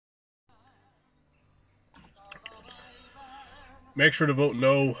make sure to vote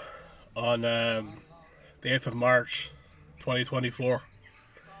no on the 8th of March 2024.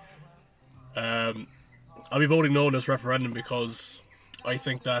 I'll be voting no in this referendum because I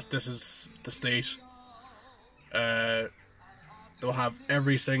think that this is the state that will have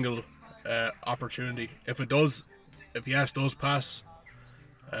every single opportunity. If yes does pass,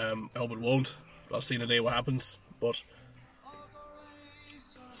 I hope it won't. I'll see in a day what happens. But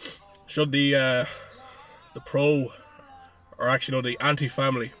should the pro, or actually no, the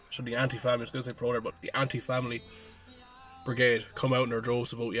anti-family, I was going to say pro there, but the anti-family brigade come out in their droves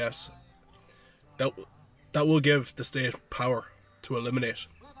to vote yes, that will give the state power to eliminate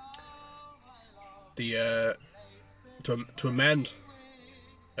the to amend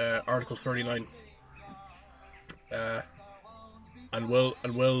Article 39, and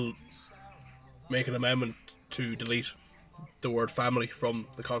will make an amendment to delete the word family from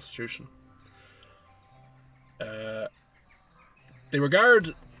the Constitution. They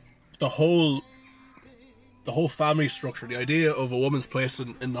regard the whole family structure, the idea of a woman's place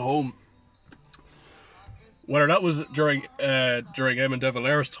in the home, whether that was during Eamon de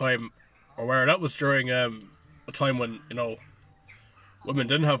Valera's time, or whether that was during a time when, you know, women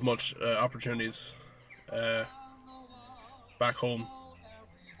didn't have much opportunities back home.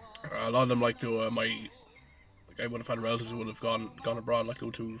 A lot of them like to I would have had relatives who would have gone abroad, like go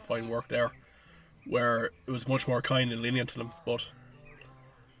to find work there, where it was much more kind and lenient to them. But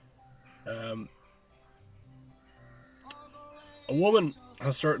a woman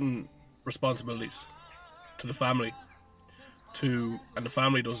has certain responsibilities to the family, and the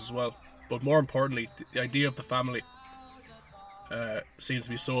family does as well. But more importantly, the idea of the family seems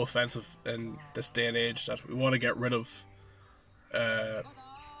to be so offensive in this day and age that we want to get rid of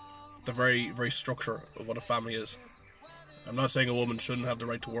the very, very structure of what a family is. I'm not saying a woman shouldn't have the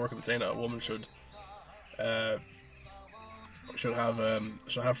right to work. I'm saying that a woman should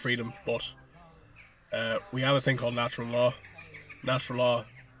have freedom, but we have a thing called natural law. Natural law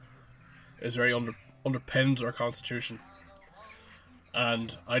is very underpins our Constitution,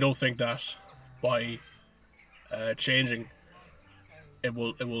 and I don't think that by changing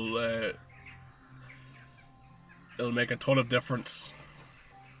it'll make a ton of difference.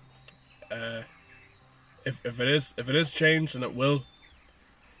 If it is changed, and it will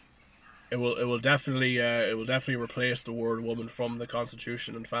definitely replace the word woman from the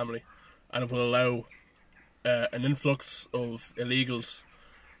Constitution and family, and it will allow an influx of illegals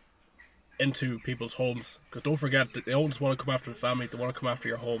into people's homes. Because don't forget that they don't just want to come after the family; they want to come after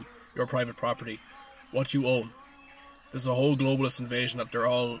your home, your private property, what you own. This is a whole globalist invasion that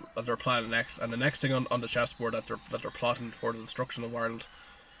they're planning next, and the next thing on the chessboard that they're plotting for the destruction of Ireland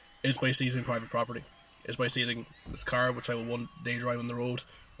is by seizing private property. Is by seizing this car, which I will one day drive on the road.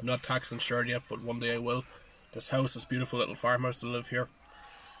 I'm not tax insured yet, but one day I will. This house, this beautiful little farmhouse to live here,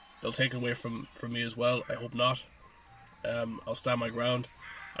 they'll take it away from me as well. I hope not. I'll stand my ground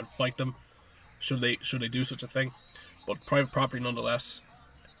and fight them should they do such a thing. But private property, nonetheless,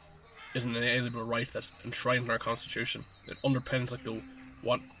 is an inalienable right that's enshrined in our Constitution. It underpins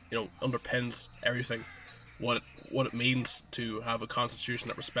underpins everything. What it means to have a Constitution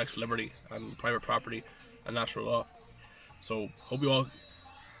that respects liberty and private property and natural law. So hope you all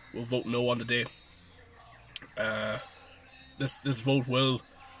will vote no on the day. By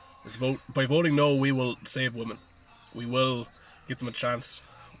voting no, we will save women. We will give them a chance.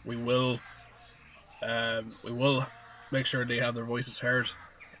 We will make sure they have their voices heard.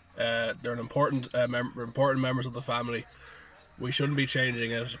 They're an important members of the family. We shouldn't be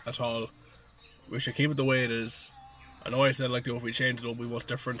changing it at all. We should keep it the way it is. I know I said if we change it, it'll be much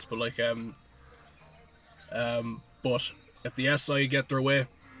different. But but if the SI get their way,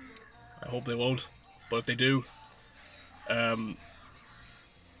 I hope they won't. But if they do,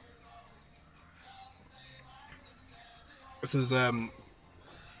 this is it'll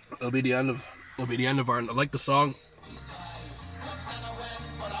be the end of Ireland. I like the song.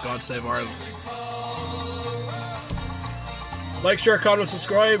 God save Ireland. Like, share, comment,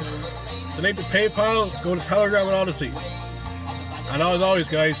 subscribe. Donate to PayPal, go to Telegram and Odyssey. And as always,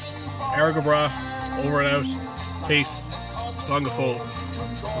 guys, Éire, brách, over and out. Peace. Slán go fóill.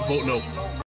 Vote no.